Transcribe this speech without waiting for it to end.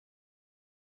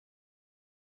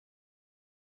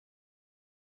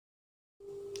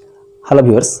Hello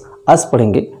viewers, आज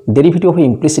पढ़ेंगे derivative of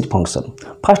implicit function.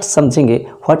 First समझेंगे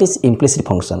व्हाट इज इम्प्लिसिट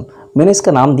फंक्शन। मैंने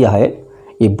इसका नाम दिया है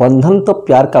ये बंधन तो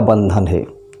प्यार का बंधन है,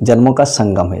 जन्मों का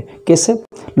संगम है। कैसे?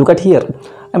 Look at here,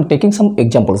 I am taking some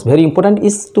examples. Very important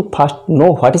is to first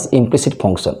know what is implicit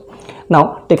function.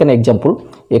 Now take an example,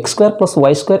 x square plus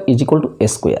y square is equal to a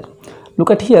square.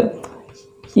 Look at here,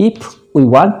 if we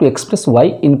want to express y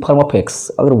in form of x,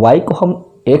 अगर y को हम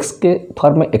x के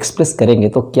form में express करेंगे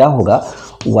तो क्या होगा?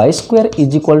 y square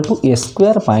is equal to a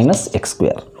square minus x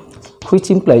square, which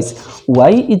implies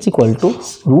y is equal to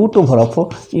root over of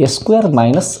a square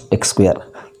minus x square.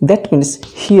 That means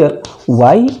here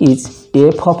y is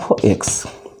f of x.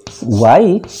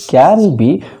 Y can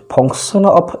be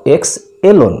function of x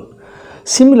alone.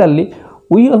 Similarly,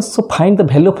 we also find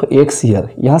the value of x here.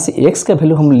 यहाँ से x का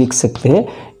value हम लिख सकते हैं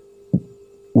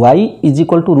y is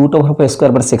equal to root over of a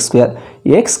square minus x square.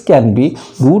 X can be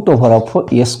root over of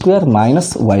a square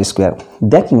minus y square.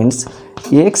 That means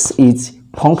x is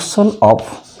function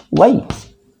of y.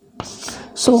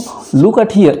 So look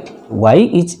at here, y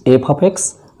is f of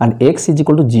x and x is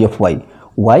equal to g of y.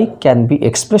 Y can be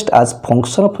expressed as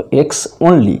function of x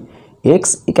only.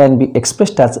 X can be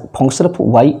expressed as function of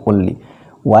y only.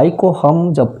 y को हम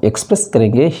जब express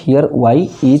करेंगे, here y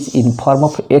is in form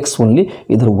of x only,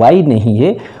 इधर y नहीं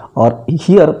है। और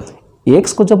here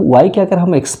x को जब y के अगर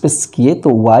हम एक्सप्रेस किए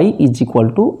तो y is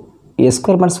equal to a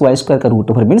square minus y square का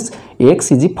root over means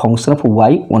x is a function of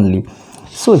y only.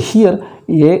 So here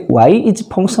y is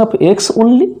function of x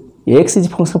only, x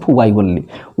is function of y only.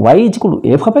 y is equal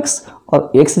to f of x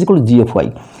और x is equal to g of y.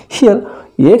 Here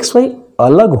x y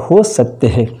अलग हो सकते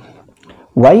हैं।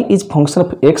 y is function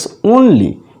of x only,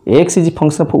 x is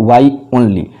function of y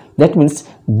only. That means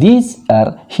these are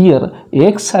here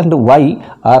x and y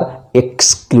are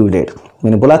excluded.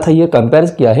 मैंने बोला था ये compare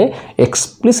किया है,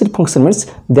 explicit function means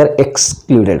they are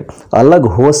excluded, अलग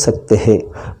हो सकते हैं।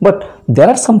 But there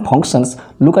are some functions,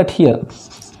 look at here,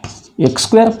 x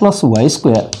square plus Y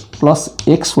square plus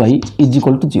x Y is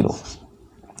equal to 0।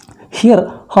 Here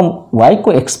हम y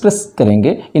को एक्सप्रेस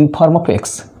करेंगे in form of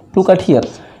x। Look at here,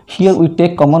 here we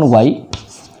take common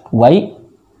y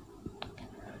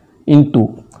into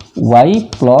Y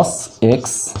plus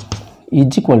x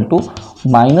is equal to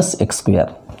minus x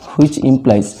square, which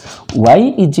implies y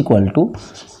is equal to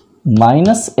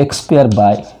minus x square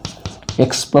by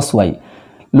x plus y.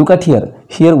 Look at here,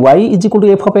 here y is equal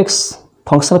to f of x,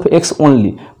 function of x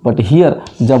only. But here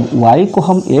जब y को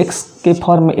हम x के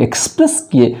form में express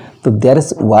किए तो there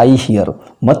is y here.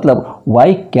 मतलब y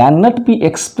cannot be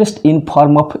expressed in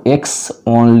form of x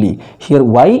only. Here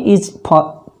y is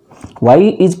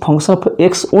function of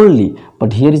x only,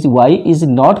 but here is y is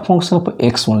not function of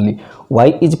x only. Y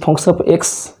is function of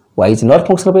x, y is not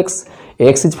function of x,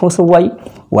 x is function of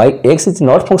y, x is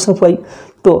not function of y.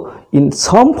 तो in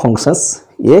some functions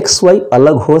x y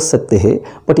अलग हो सकते हैं,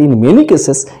 but in many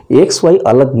cases x y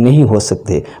अलग नहीं हो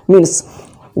सकते। Means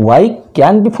y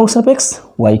can be function of x,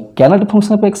 y cannot be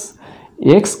function of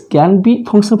x can be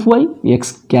function of y,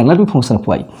 x cannot be function of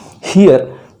y. Here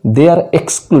they are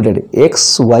excluded, x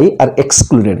y are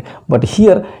excluded, but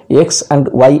here x and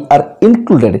y are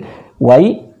included. Y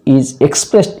is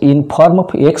expressed in form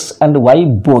of x and y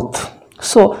both.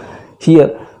 So here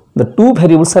the two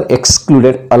variables are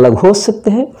excluded, अलग हो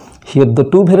सकते हैं। Here the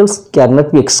two variables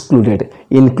cannot be excluded,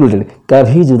 included,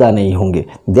 कभी जुदा नहीं होंगे।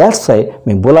 That's why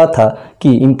मैं बोला था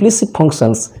कि implicit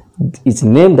functions is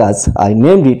named as, I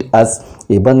named it as,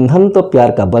 ये बंधन तो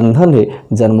प्यार का बंधन है,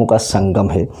 जन्मों का संगम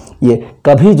है, ये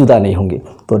कभी जुदा नहीं होंगे।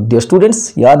 तो डियर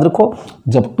स्टूडेंट्स याद रखो,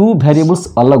 जब टू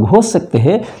वेरिएबल्स अलग हो सकते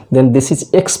हैं then this is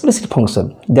explicit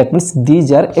function, that means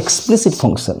these are explicit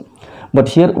function. But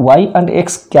here y and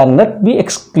x can not be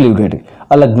excluded,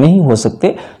 अलग नहीं हो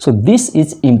सकते। So this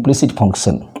is implicit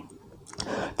function.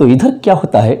 तो इधर क्या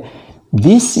होता है,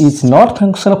 this is not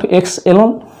function of x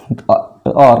Elon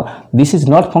or this is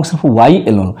not function of y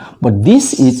alone, but this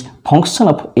is function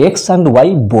of x and y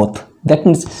both. That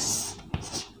means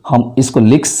हम इसको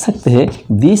लिख सकते हैं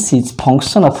this is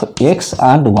function of x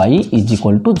and y is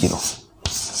equal to 0.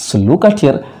 So look at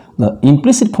here, the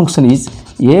implicit function is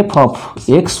f of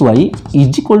x y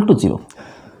is equal to 0.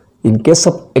 In case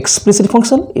of explicit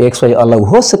function x y अलग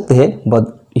हो सकते हैं,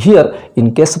 but here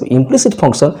in case of implicit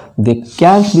function they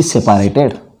can't be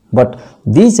separated. But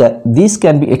these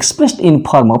can be expressed in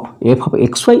form of f of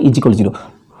x y is equal to 0.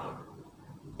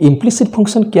 Implicit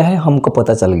function क्या है हमको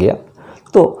पता चल गया।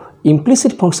 तो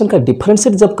इम्प्लिसिट फंक्शन का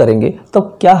डिफरेंशिएट जब करेंगे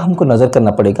तब क्या हमको नज़र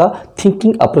करना पड़ेगा,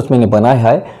 थिंकिंग अप्रोच मैंने बनाया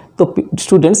है। तो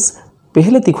स्टूडेंट्स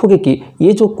पहले देखोगे कि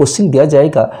ये जो क्वेश्चन दिया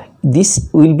जाएगा this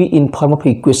will be in form of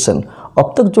equation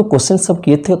अब तक जो क्वेश्चन सब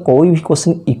किए थे कोई भी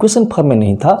क्वेश्चन इक्वेशन फॉर्म में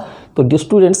नहीं था। तो डियर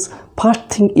स्टूडेंट्स फर्स्ट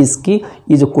थिंग इसकी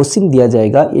ये जो क्वेश्चन दिया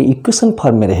जाएगा ये इक्वेशन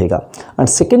फॉर्म में रहेगा। एंड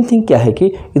सेकेंड थिंग क्या है कि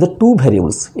इधर two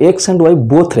variables x and Y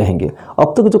both रहेंगे।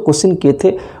 अब तक जो क्वेश्चन किए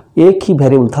थे एक ही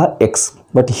वेरिएबल था x,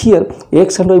 but here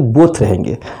x and Y both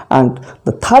रहेंगे। And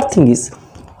the third thing is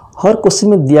her question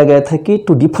में दिया गया था कि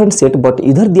टू डिफरेंशिएट, बट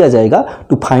इधर दिया जाएगा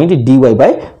to find dy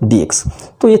by dx।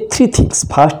 तो ये three things,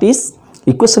 first is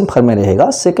equation form में रहेगा,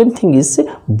 second thing is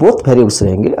both variables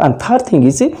रहेंगे, and third thing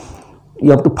is you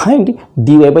have to find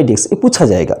dy by dx। ये पूछा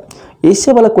जाएगा।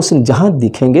 ऐसे वाला क्वेश्चन जहाँ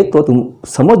दिखेंगे तो तुम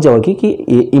समझ जाओगे कि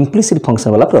ये इम्प्लिसिट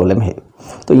फंक्शन वाला प्रॉब्लम है।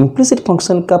 तो इम्प्लिसिट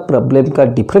फंक्शन का प्रॉब्लम का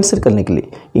डिफरेंशिएट करने के लिए,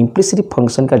 इम्प्लिसिट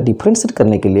फंक्शन का डिफरेंशिएट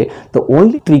करने के लिए द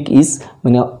ओनली ट्रिक इज,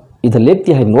 मैंने इधर लिख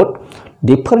दिया है note,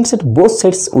 differentiate both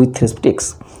sides with respect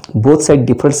x. Both side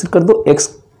differentiate कर दो एक्स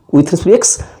विथ रिस्पेक्ट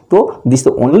एक्स। तो this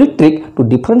the only trick to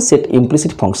differentiate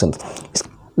implicit function.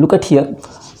 Look at here,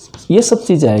 ये सब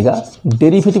चीज़ आएगा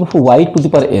derivative of y to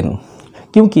the power n,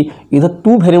 क्योंकि इधर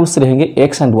two variables रहेंगे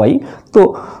x and y।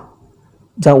 तो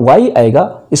जहाँ y आएगा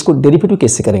इसको डेरिवेटिव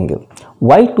कैसे करेंगे,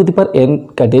 y to the power n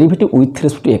का derivative with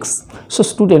respect to x। So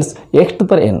students x to the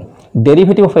power n,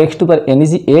 derivative of x to the power n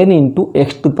is n into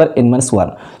x to the power n minus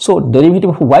 1. So derivative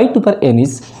of y to the power n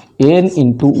is n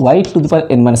into y to the power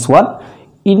n minus 1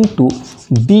 into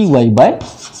dy by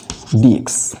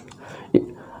dx.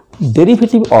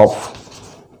 Derivative of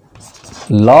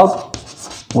log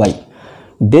y,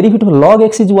 derivative of log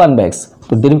x is 1 by x.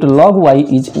 So derivative of log y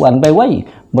is 1 by y,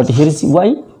 but here is y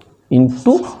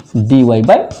into dy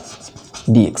by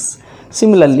dx.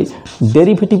 Similarly,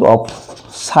 derivative of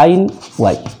sin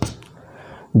y,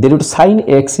 derivative sin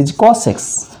x is cos x,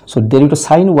 so derivative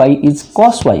sin y is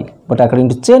cos y, but according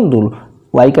to chain rule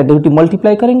y का derivative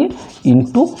multiply करेंगे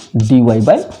into dy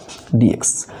by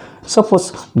dx. Suppose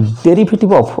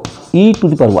derivative of e to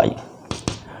the power y,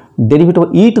 derivative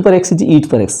of e to the power x is e to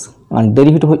the power x, and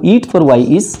derivative of e to the power y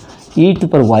is e to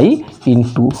the power y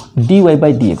into dy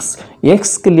by dx.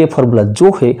 x के लिए formula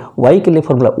जो है y के लिए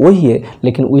formula वही है,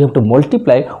 लेकिन we have to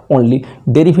multiply only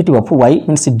derivative of y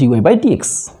means dy by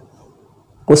dx.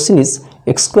 Question is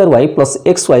x square Y plus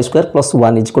x Y square plus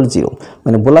 1 is equal 0।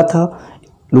 मैंने बोला था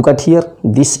look at here,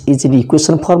 this is in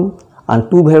equation form and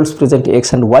two variables present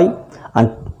x and Y. And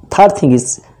third thing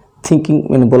is thinking,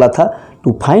 मैंने बोला था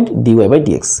to find dy by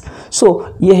dx। सो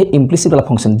ये है implicit वाला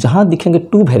function जहाँ दिखेंगे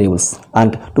two variables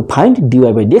and to find dy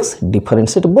by dx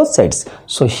differentiate both sides.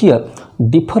 So here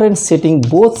differentiating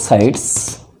both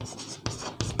sides,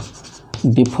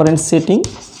 differentiating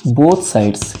both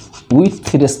sides with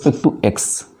respect to x,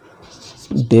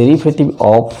 derivative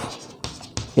of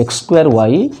x square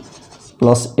y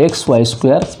plus x y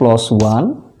square plus 1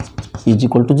 is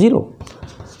equal to 0.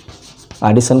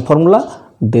 Addition formula,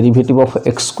 derivative of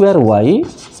x square y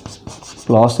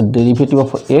plus derivative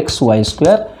of x y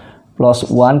square plus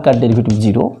 1 का derivative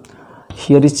 0.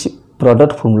 Here is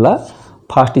product formula,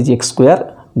 first is x square,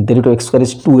 derivative of x square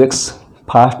is 2x,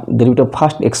 first derivative of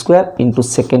first x square into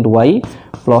second y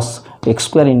plus x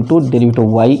square into derivative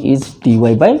of y is dy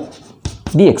by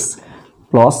dx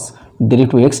plus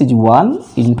derivative of x is 1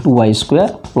 into y square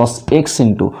plus x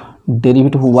into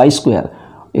derivative of y square,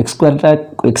 x square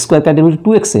का derivative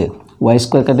 2x है, y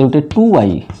square का derivative 2y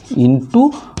into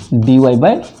dy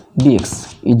by dx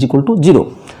is equal to 0.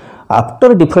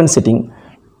 After differentiating,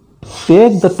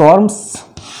 take the terms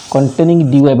containing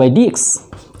dy by dx.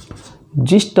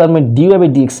 जिस term में dy by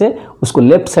dx है उसको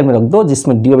left side में रख दो,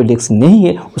 जिसमें dy बाई dx नहीं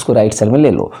है उसको राइट साइड में ले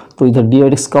लो। तो इधर dy बाई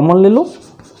dx कॉमन ले लो,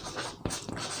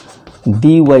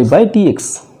 dy by dx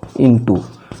into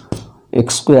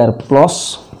x square plus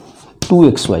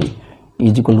 2xy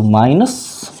is equal to minus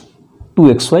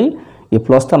 2xy, ये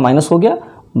प्लस था माइनस हो गया,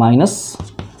 minus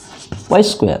Y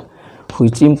square,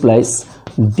 which implies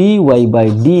dy by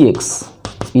dx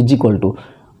is equal to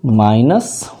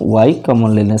minus Y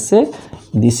common लेने से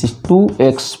this is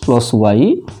 2x plus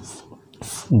Y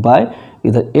bye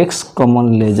इधर x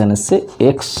common ले जाने से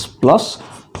x plus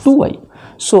 2y।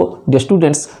 So dear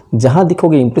students, जहाँ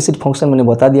दिखोगे इम्प्लिसिट फंक्शन मैंने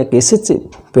बता दिया कैसे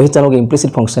पहचानोगे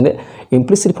इम्प्लिसिट फंक्शन है।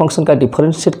 इम्प्लिसिट फंक्शन का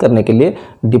डिफरेंशिएट करने के लिए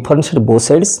differentiate both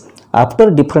sides. After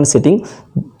differentiating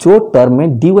जो टर्म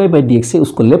में dy बाई dx है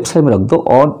उसको लेफ्ट साइड में रख दो,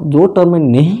 और जो टर्म में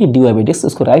नहीं है dy बाई dx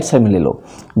उसको राइट साइड में ले लो।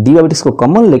 dy बाई dx को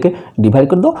कॉमन लेके डिवाइड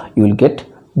कर दो, you will get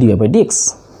dy by dx।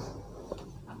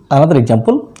 Another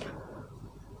example,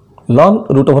 ln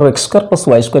root over x square plus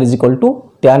y square is equal to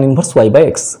tan inverse y by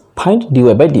x. Find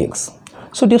dy by dx.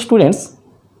 So dear students,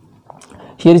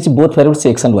 here is both variables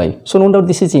x and y. So no doubt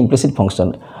this is implicit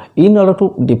function. In order to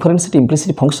differentiate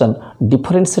implicit function,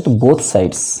 differentiate both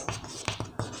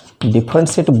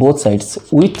sides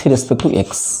with respect to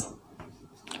x.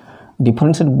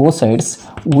 differentiate both sides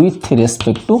with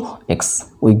respect to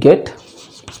x. We get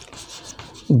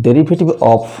derivative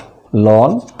of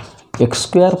ln x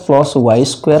square plus y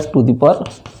square to the power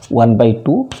 1 by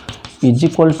 2 is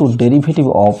equal to derivative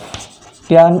of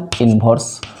tan inverse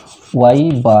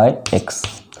y by x.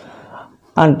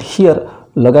 And here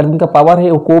logarithm का power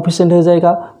है वो coefficient हो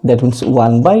जाएगा, that means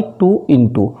 1 by 2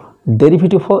 into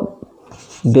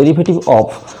derivative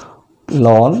of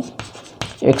ln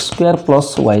x square plus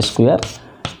y square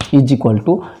is equal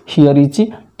to here is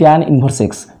tan inverse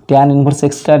x. tan inverse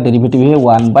x का derivative है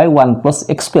 1 by 1 plus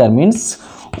x square means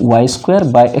y square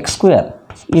by x square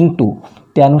into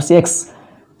tan inverse x,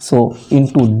 so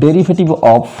into derivative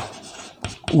of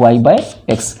y by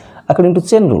x according to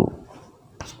chain rule.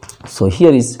 So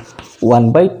here is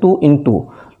 1 by 2 into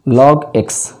log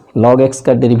x. log x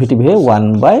का derivative है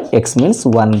 1 by x means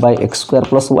 1 by x square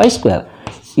plus y square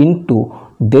into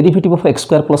derivative of x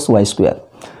square plus y square,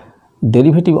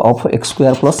 derivative of x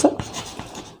square plus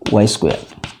y square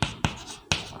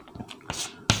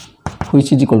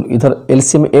which is equal, इधर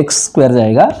LCM x square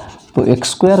जाएगा तो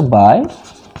x square by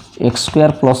x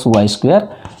square plus y square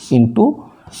into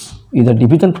इधर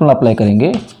division formula apply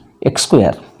करेंगे x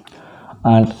square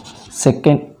and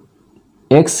second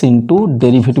x into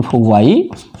derivative of y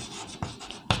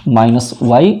minus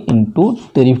y into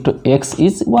derivative x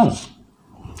is 1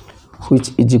 which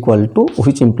is equal to,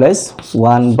 which implies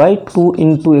 1 by 2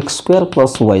 into x square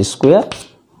plus y square.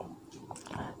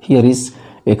 Here is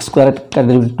x square का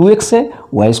derivative 2x है,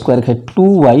 y square है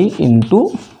 2y into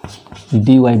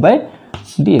dy by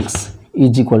dx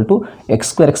is equal to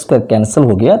x square cancel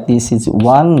हो गया. This is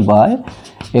 1 by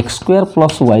x square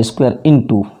plus y square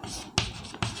into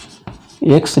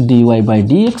x dy by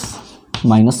dx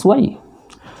minus y.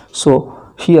 So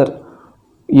here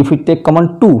if we take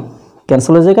common 2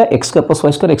 cancel हो जाएगा, x square plus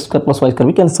Y square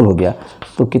भी cancel हो गया,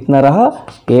 तो कितना रहा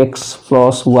x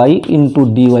plus Y into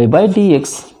D Y by D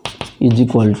x is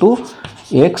equal to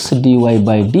x D Y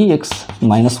by D x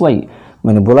minus Y.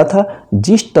 मैंने बोला था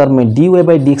जिस टर्म में D Y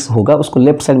by D x होगा उसको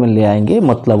लेफ्ट साइड में ले आएंगे,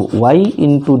 मतलब Y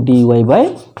into D Y by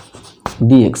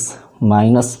D x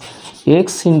minus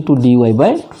x into D Y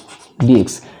by D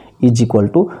x is equal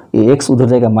to, ये एक्स उधर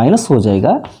जाएगा माइनस हो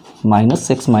जाएगा,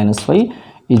 minus x minus Y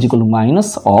is equal to minus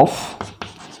of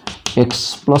x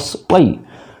plus y.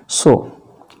 So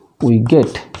we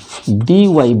get dy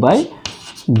by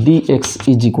dx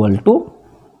is equal to,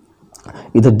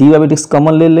 इधर dy by dx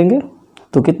common ले लेंगे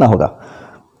तो कितना होगा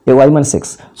a y minus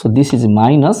x. So this is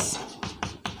minus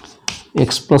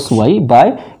x plus y by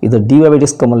इधर dy by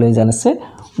dx common ले जाने से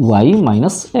y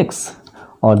minus x,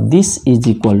 और this is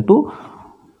equal to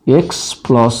x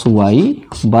plus y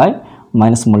by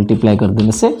minus multiply कर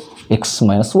देने से x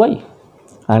minus y.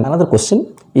 And another question,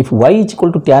 if y is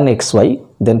equal to tan xy,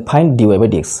 then find dy by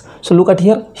dx. So look at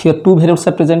here two variables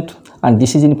are present and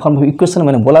this is in form of equation.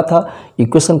 मैंने बोला था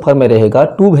equation form में रहेगा,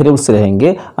 two variables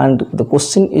रहेंगे and the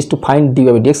question is to find dy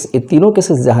by dx. ये तीनों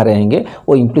cases जहाँ रहेंगे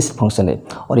वो इम्प्लिसिट फंक्शन है,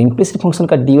 और इम्प्लिसिट फंक्शन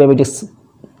का dy by dx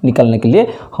निकालने के लिए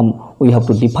हम we have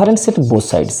to differentiate both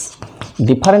sides,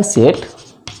 differentiate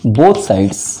both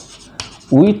sides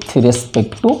with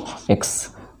respect to x.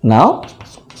 Now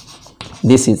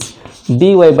this is dy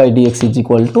by dx is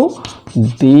equal to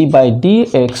d by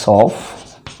dx of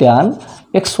tan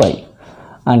xy,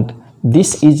 and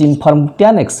this is in form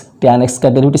tan x. tan x का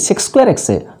derivative sec square x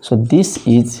है, so this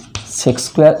is sec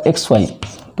square xy.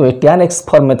 तो ये tan x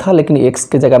form में था लेकिन x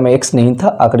के जगह में x नहीं था.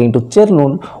 According to chain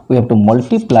rule we have to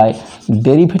multiply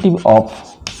derivative of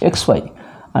xy,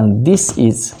 and this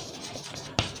is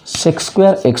sec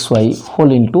square xy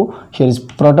whole into, here is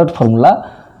product formula,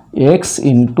 x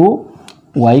into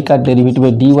y का derivative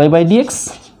है dy by dx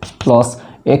plus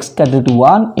x का derivative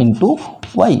 1 into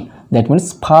y, that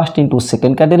means first into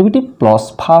second का derivative plus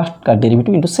first का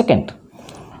derivative into second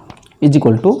is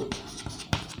equal to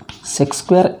sec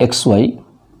square xy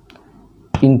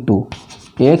into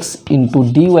x into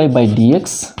dy by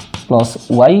dx plus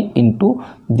y into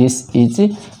this is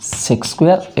sec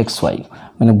square xy.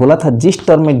 मैंने बोला था जिस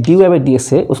term में dy by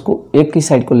dx है उसको एक ही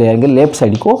साइड को ले आएंगे, लेफ्ट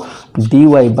साइड को, dy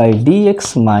by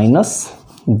dx minus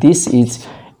this is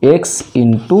x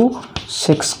into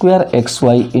sec square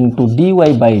xy into dy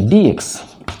by dx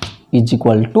is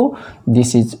equal to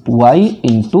this is y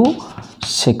into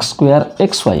sec square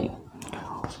xy,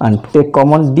 and take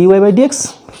common dy by dx,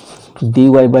 dy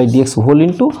by dx whole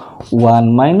into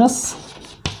 1 minus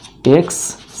x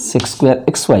sec square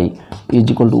xy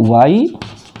is equal to y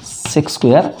sec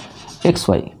square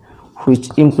xy, which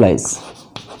implies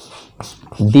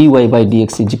dy by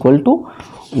dx is equal to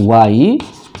y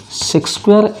sec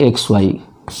square xy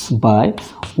by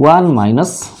 1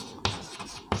 minus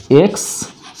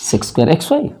x sec square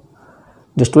xy.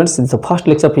 The students, this is the first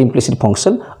lecture of implicit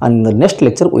function, and in the next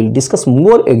lecture we will discuss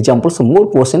more examples, more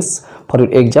questions for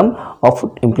your exam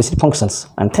of implicit functions.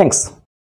 And thanks.